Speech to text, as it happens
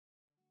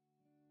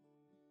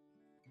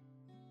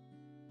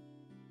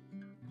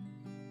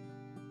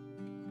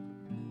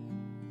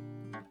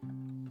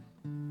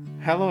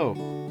Hello,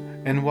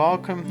 and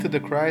welcome to the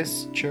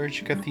Christ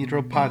Church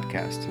Cathedral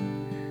podcast.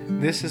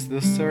 This is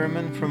the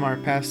sermon from our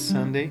past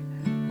Sunday,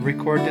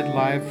 recorded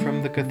live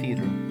from the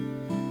cathedral.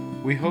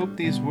 We hope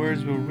these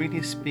words will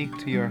really speak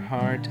to your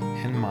heart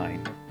and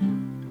mind.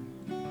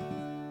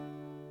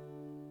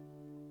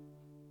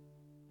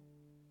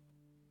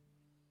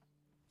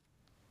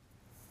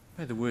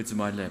 May the words of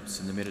my lips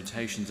and the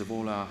meditations of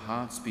all our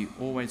hearts be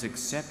always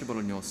acceptable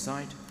in your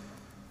sight,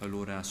 O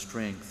Lord, our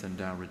strength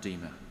and our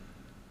Redeemer.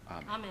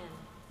 Amen.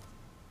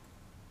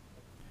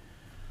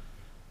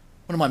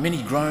 One of my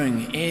many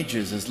growing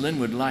edges, as Lynn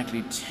would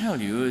likely tell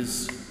you,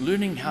 is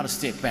learning how to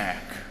step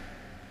back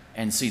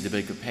and see the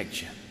bigger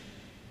picture.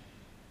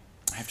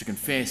 I have to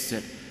confess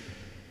that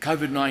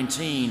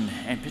COVID-19,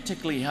 and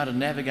particularly how to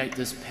navigate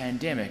this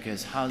pandemic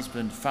as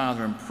husband,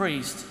 father and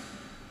priest,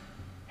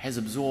 has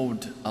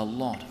absorbed a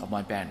lot of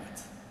my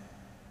bandwidth.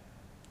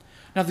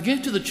 Now, the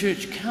gift of the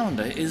church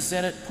calendar is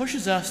that it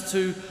pushes us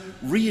to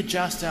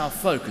readjust our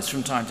focus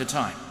from time to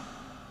time.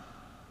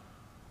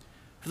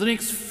 For the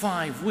next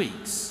 5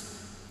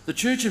 weeks, the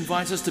church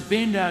invites us to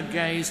bend our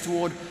gaze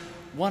toward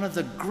one of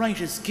the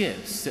greatest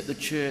gifts that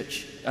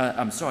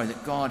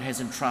that God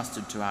has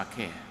entrusted to our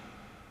care.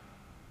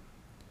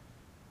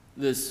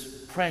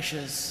 This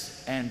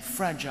precious and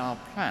fragile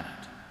planet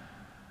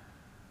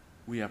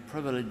we are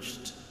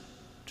privileged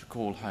to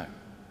call home.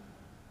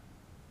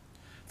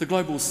 The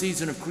global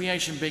season of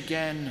creation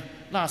began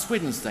last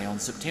Wednesday on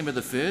September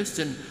the 1st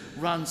and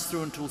runs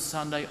through until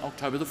Sunday,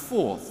 October the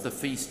 4th, the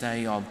feast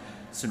day of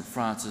St.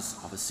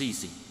 Francis of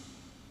Assisi.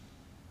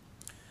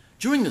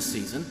 During the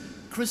season,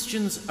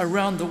 Christians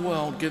around the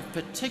world give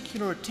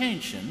particular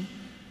attention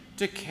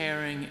to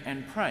caring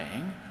and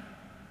praying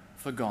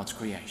for God's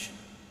creation.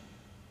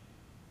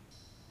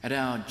 At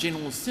our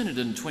General Synod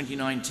in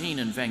 2019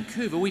 in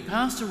Vancouver, we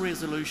passed a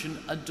resolution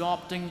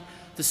adopting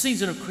the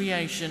season of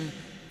creation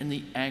in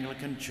the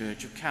Anglican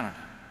Church of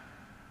Canada.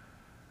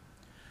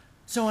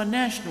 So our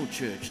national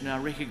church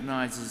now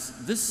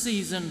recognises this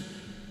season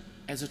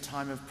as a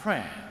time of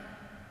prayer,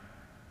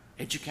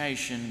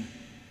 education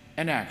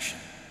and action,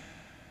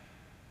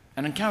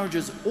 and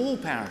encourages all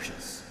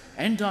parishes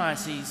and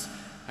dioceses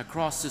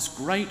across this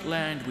great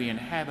land we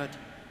inhabit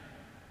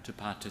to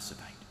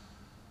participate.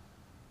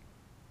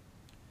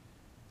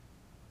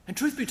 And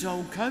truth be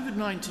told,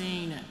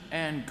 COVID-19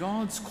 and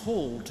God's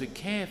call to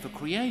care for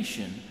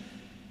creation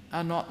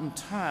are not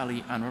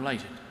entirely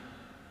unrelated.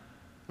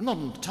 I'm not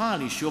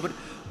entirely sure, but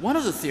one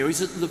of the theories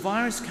is that the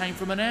virus came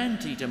from an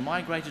anteater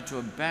migrated to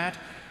a bat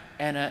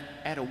and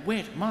at a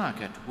wet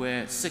market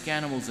where sick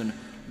animals and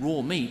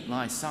raw meat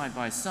lie side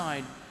by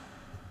side,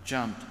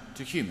 jumped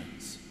to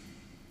humans.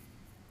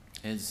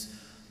 As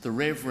the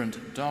Reverend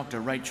Dr.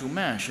 Rachel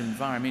Mash,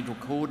 Environmental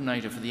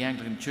Coordinator for the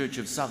Anglican Church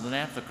of Southern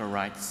Africa,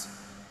 writes,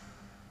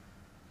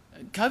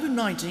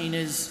 COVID-19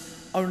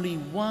 is only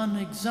one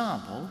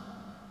example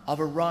of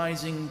a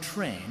rising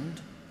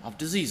trend of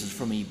diseases,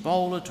 from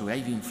Ebola to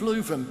avian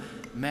flu, from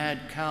mad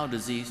cow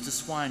disease to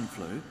swine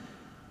flu,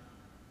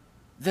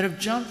 that have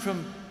jumped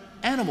from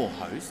animal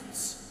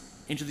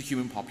hosts into the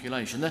human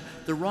population.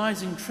 The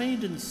rising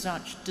trend in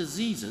such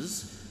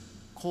diseases,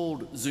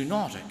 called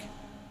zoonotic,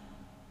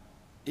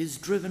 is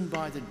driven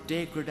by the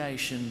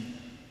degradation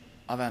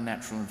of our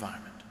natural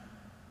environment.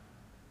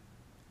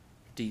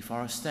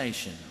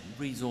 Deforestation,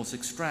 resource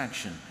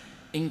extraction,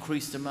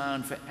 increased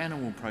demand for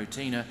animal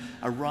protein,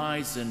 a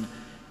rise in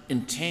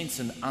intense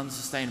and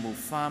unsustainable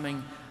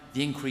farming,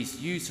 the increased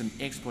use and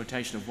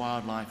exploitation of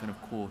wildlife, and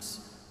of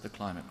course, the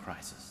climate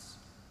crisis.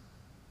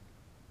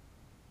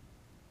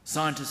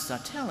 Scientists are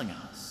telling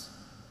us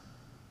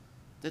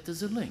that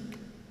there's a link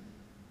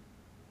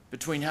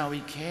between how we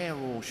care,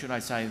 or should I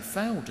say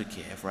fail to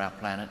care, for our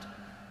planet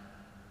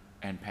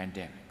and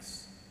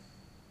pandemics.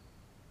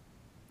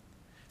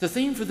 The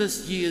theme for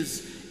this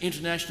year's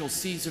International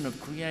Season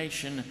of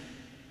Creation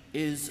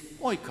is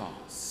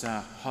oikos,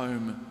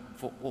 home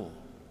for all.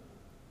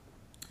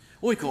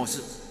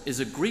 Oikos is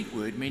a Greek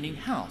word meaning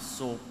house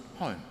or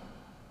home.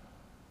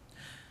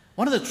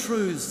 One of the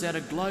truths that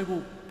a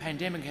global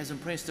pandemic has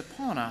impressed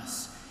upon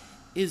us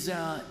is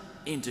our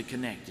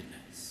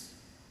interconnectedness.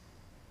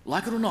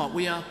 Like it or not,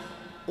 we are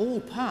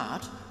all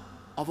part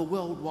of a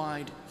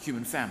worldwide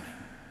human family.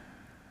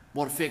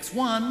 What affects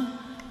one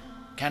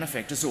can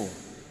affect us all.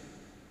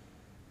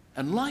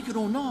 And like it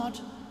or not,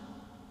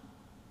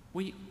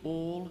 we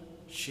all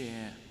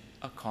share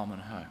a common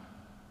home.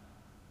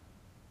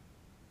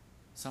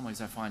 In some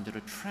ways I find it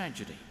a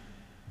tragedy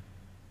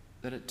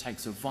that it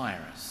takes a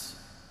virus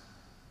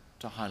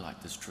to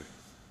highlight this truth.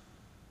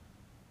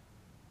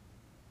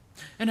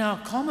 And our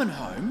common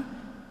home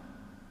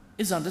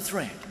is under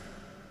threat.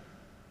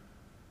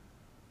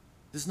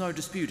 There's no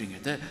disputing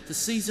it. The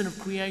season of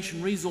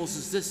creation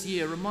resources this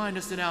year remind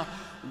us that our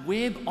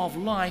web of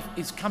life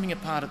is coming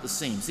apart at the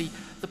seams.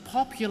 The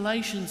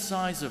population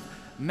size of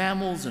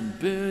mammals and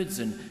birds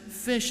and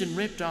fish and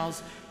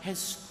reptiles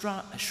has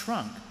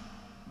shrunk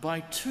by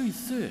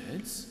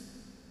 2/3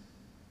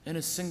 in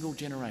a single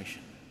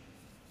generation.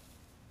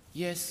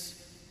 Yes,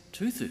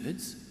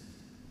 2/3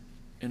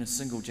 in a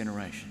single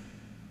generation.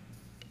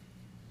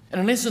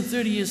 And in less than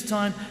 30 years'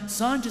 time,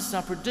 scientists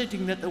are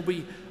predicting that there'll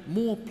be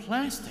more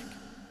plastic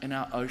in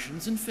our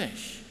oceans than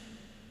fish.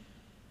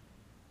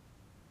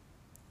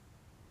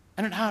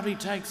 And it hardly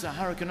takes a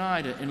Hurricane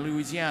Ida in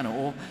Louisiana,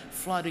 or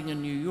flooding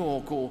in New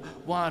York, or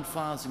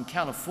wildfires in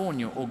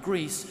California or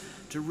Greece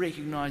to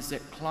recognize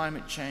that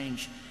climate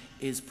change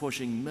is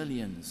pushing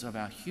millions of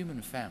our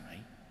human family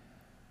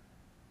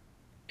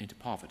into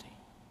poverty.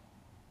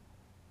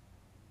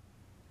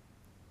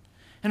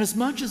 And as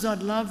much as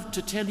I'd love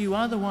to tell you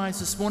otherwise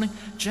this morning,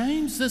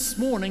 James this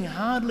morning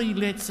hardly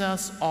lets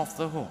us off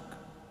the hook.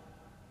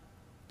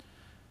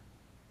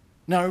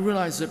 Now, I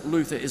realize that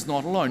Luther is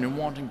not alone in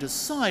wanting to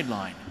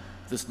sideline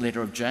this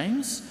letter of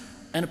James,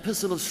 an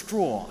epistle of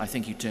straw, I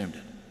think he termed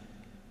it.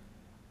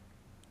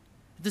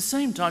 At the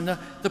same time,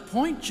 the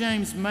point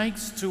James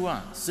makes to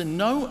us in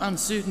no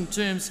uncertain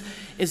terms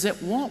is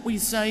that what we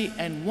say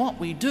and what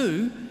we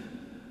do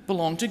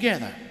belong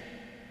together.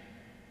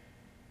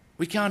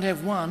 We can't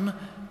have one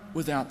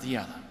without the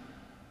other.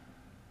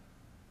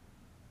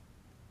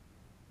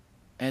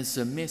 As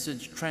the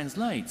message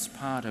translates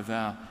part of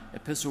our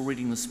epistle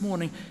reading this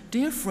morning,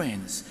 dear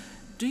friends,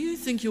 do you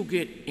think you'll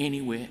get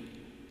anywhere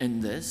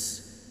in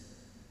this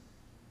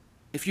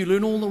if you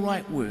learn all the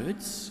right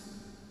words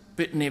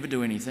but never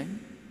do anything?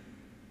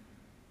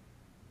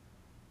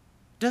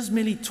 Does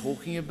merely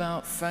talking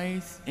about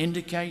faith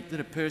indicate that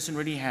a person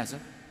really has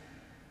it?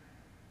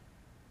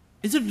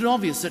 Isn't it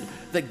obvious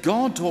that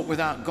God talk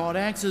without God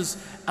acts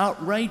is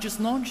outrageous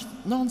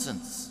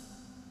nonsense?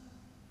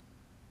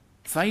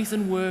 Faith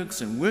and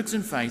works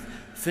and faith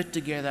fit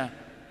together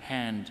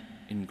hand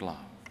in glove.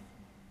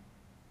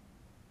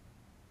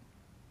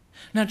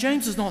 Now,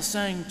 James is not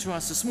saying to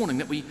us this morning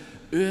that we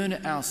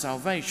earn our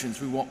salvation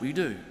through what we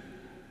do.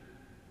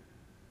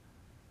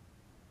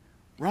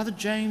 Rather,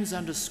 James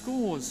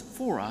underscores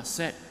for us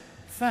that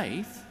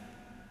faith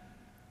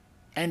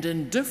and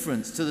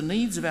indifference to the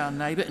needs of our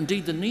neighbour,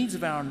 indeed the needs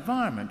of our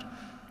environment,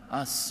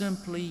 are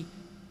simply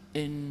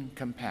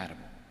incompatible.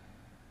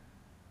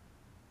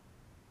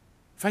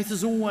 Faith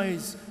is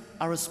always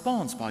a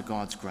response by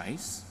God's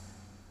grace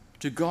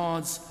to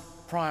God's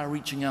prior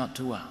reaching out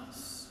to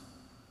us.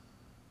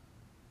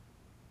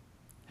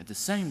 At the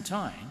same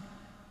time,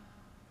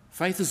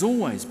 faith is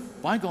always,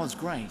 by God's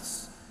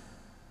grace,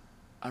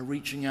 a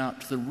reaching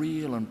out to the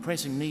real and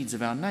pressing needs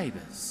of our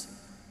neighbours,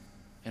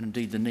 and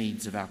indeed the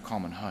needs of our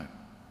common home.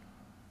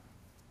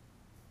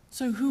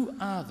 So who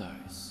are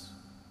those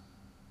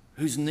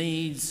whose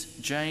needs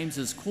James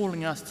is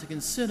calling us to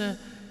consider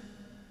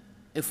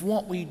if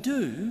what we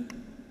do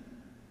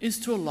is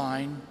to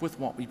align with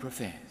what we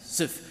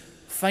profess, if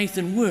faith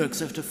and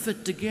works have to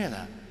fit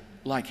together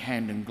like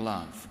hand in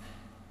glove,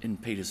 in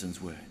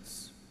Peterson's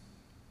words?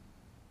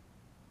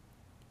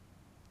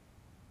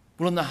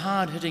 Well, in the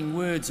hard-hitting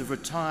words of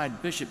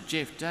retired Bishop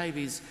Jeff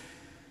Davies,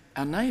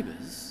 our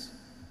neighbours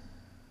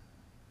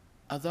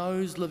are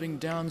those living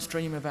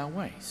downstream of our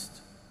waste.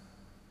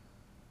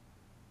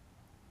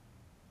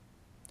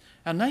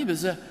 Our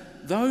neighbours are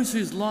those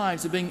whose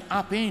lives are being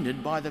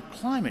upended by the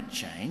climate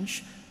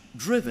change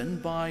driven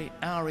by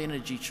our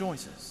energy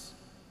choices.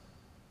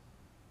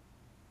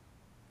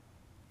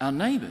 Our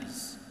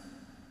neighbours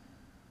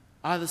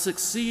are the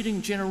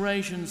succeeding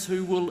generations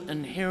who will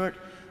inherit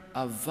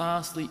a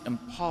vastly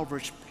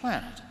impoverished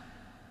planet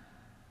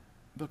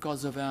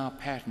because of our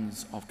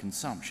patterns of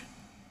consumption.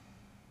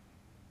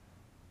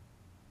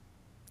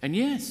 And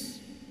yes,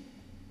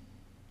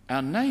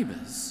 our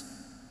neighbours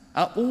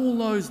are all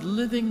those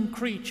living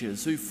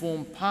creatures who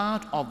form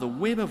part of the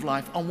web of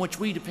life on which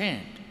we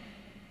depend,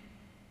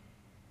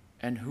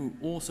 and who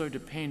also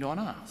depend on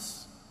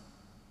us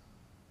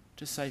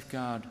to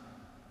safeguard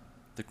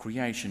the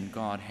creation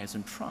God has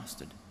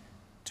entrusted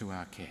to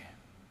our care.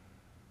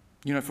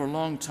 You know, for a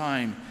long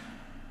time,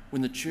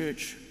 when the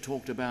church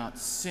talked about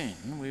sin,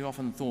 we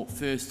often thought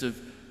first of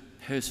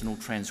personal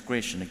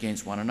transgression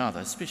against one another,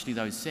 especially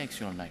those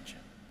sexual in nature.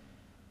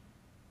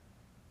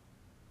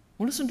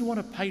 Well, listen to what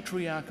a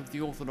patriarch of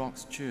the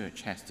Orthodox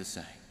Church has to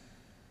say.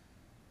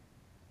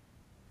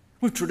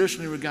 We've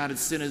traditionally regarded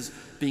sin as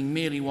being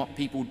merely what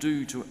people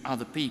do to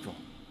other people.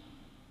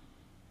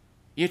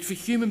 Yet for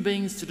human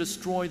beings to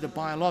destroy the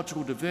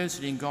biological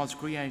diversity in God's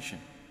creation,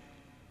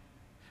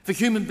 for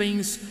human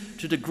beings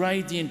to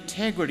degrade the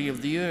integrity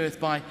of the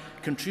earth by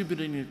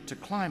contributing to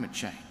climate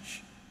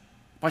change,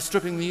 by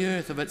stripping the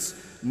earth of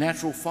its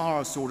natural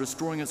forests or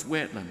destroying its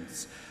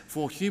wetlands,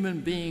 for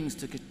human beings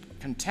to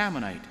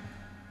contaminate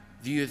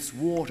the earth's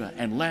water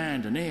and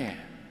land and air.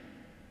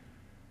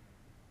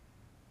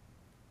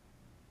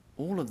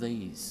 All of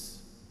these,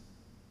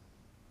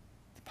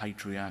 the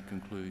patriarch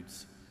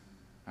concludes,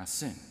 are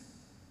sin.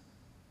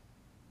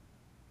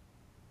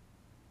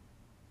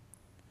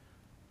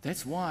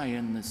 That's why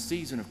in the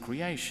season of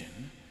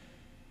creation,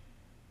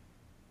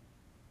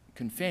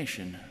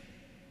 confession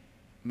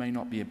may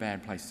not be a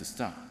bad place to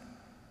start.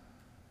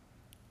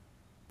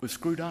 We're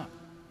screwed up,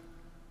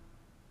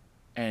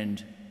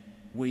 and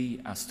we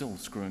are still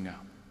screwing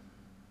up.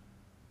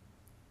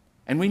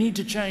 And we need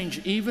to change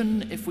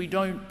even if we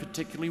don't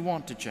particularly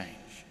want to change.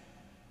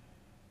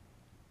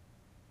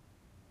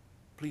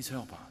 please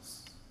help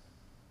us.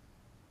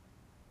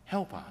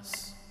 Help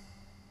us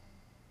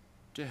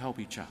to help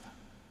each other.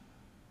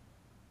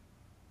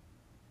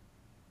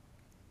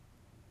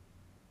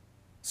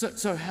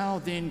 So how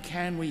then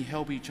can we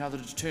help each other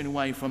to turn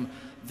away from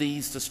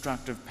these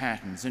destructive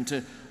patterns and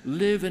to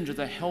live into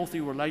the healthy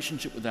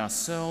relationship with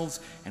ourselves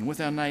and with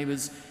our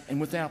neighbours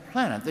and with our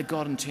planet that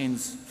God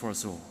intends for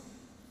us all?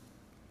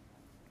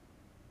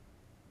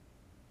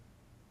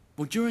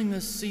 Well, during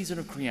this season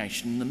of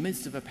creation, in the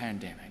midst of a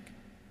pandemic,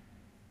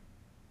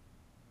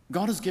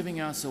 God is giving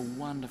us a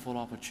wonderful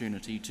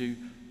opportunity to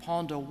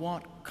ponder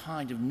what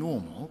kind of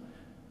normal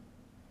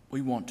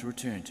we want to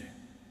return to.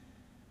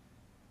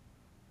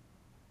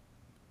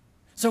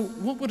 So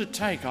what would it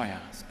take, I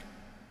ask?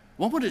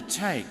 What would it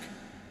take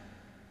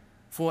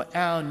for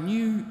our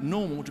new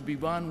normal to be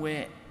one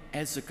where,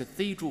 as a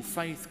cathedral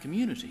faith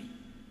community,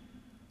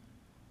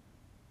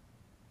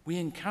 we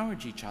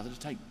encourage each other to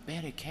take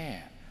better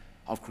care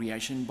of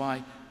creation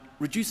by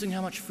reducing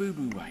how much food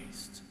we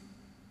waste,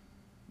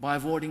 by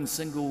avoiding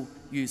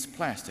single-use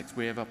plastics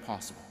wherever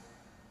possible,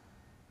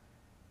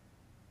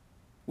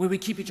 where we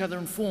keep each other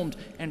informed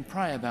and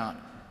pray about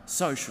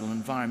social and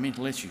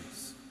environmental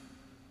issues,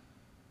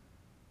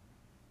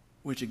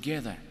 where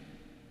together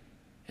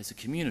as a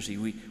community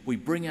we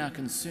bring our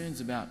concerns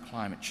about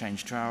climate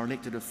change to our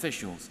elected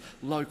officials,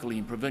 locally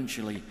and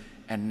provincially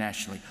and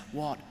nationally.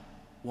 What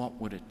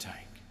would it take?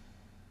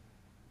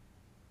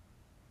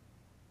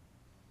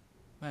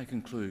 May I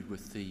conclude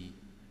with the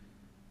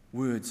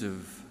words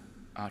of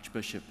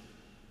Archbishop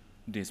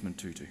Desmond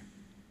Tutu.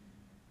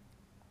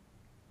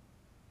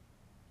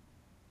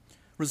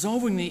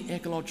 Resolving the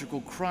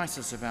ecological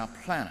crisis of our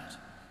planet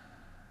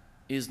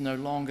is no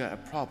longer a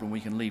problem we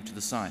can leave to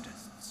the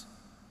scientists.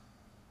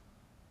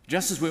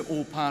 Just as we're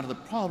all part of the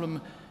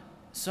problem,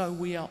 so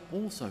we are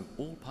also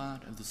all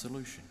part of the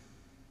solution.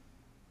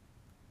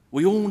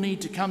 We all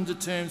need to come to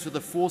terms with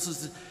the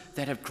forces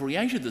that have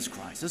created this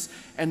crisis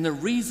and the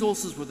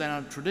resources within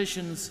our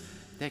traditions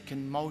that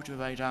can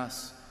motivate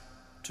us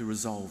to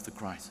resolve the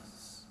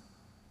crisis.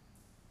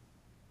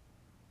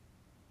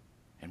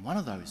 And one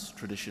of those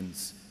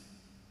traditions,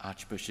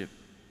 Archbishop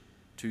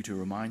Tutu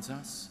reminds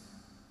us,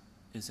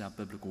 is our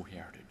biblical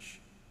heritage.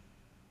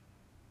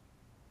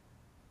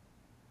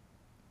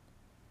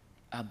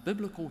 Our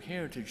biblical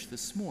heritage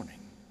this morning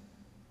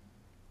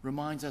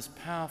reminds us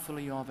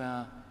powerfully of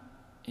our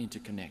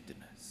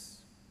interconnectedness.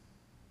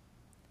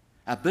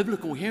 Our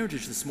biblical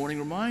heritage this morning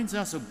reminds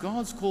us of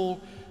God's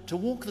call to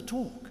walk the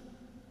talk,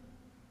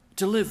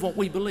 to live what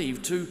we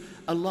believe, to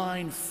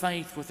align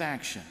faith with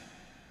action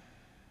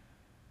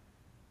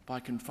by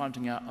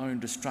confronting our own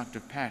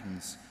destructive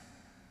patterns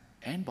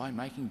and by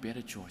making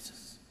better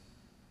choices.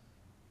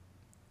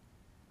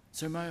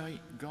 So may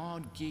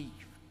God give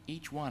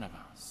each one of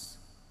us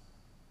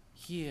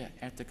here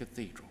at the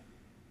cathedral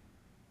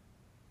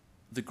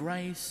the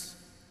grace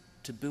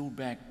to build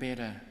back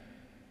better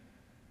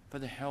for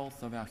the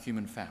health of our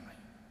human family,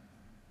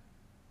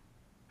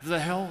 for the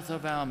health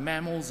of our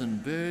mammals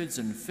and birds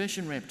and fish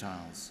and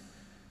reptiles,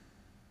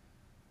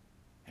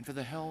 and for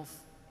the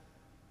health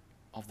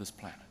of this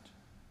planet,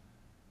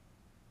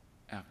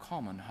 our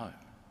common home.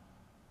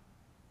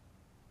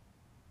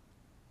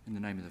 In the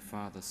name of the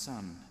Father,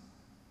 Son,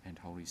 and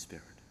Holy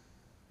Spirit.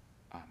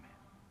 Amen.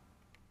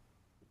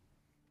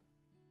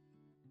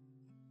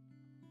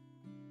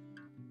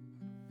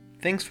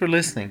 Thanks for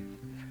listening.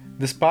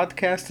 This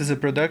podcast is a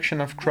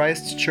production of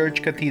Christ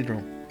Church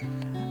Cathedral.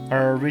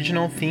 Our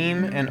original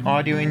theme and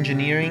audio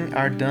engineering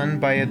are done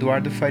by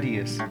Eduardo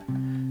Farias.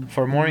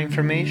 For more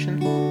information,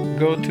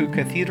 go to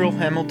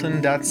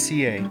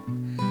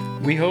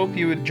cathedralhamilton.ca. We hope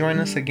you would join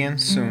us again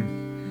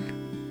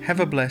soon. Have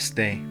a blessed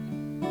day.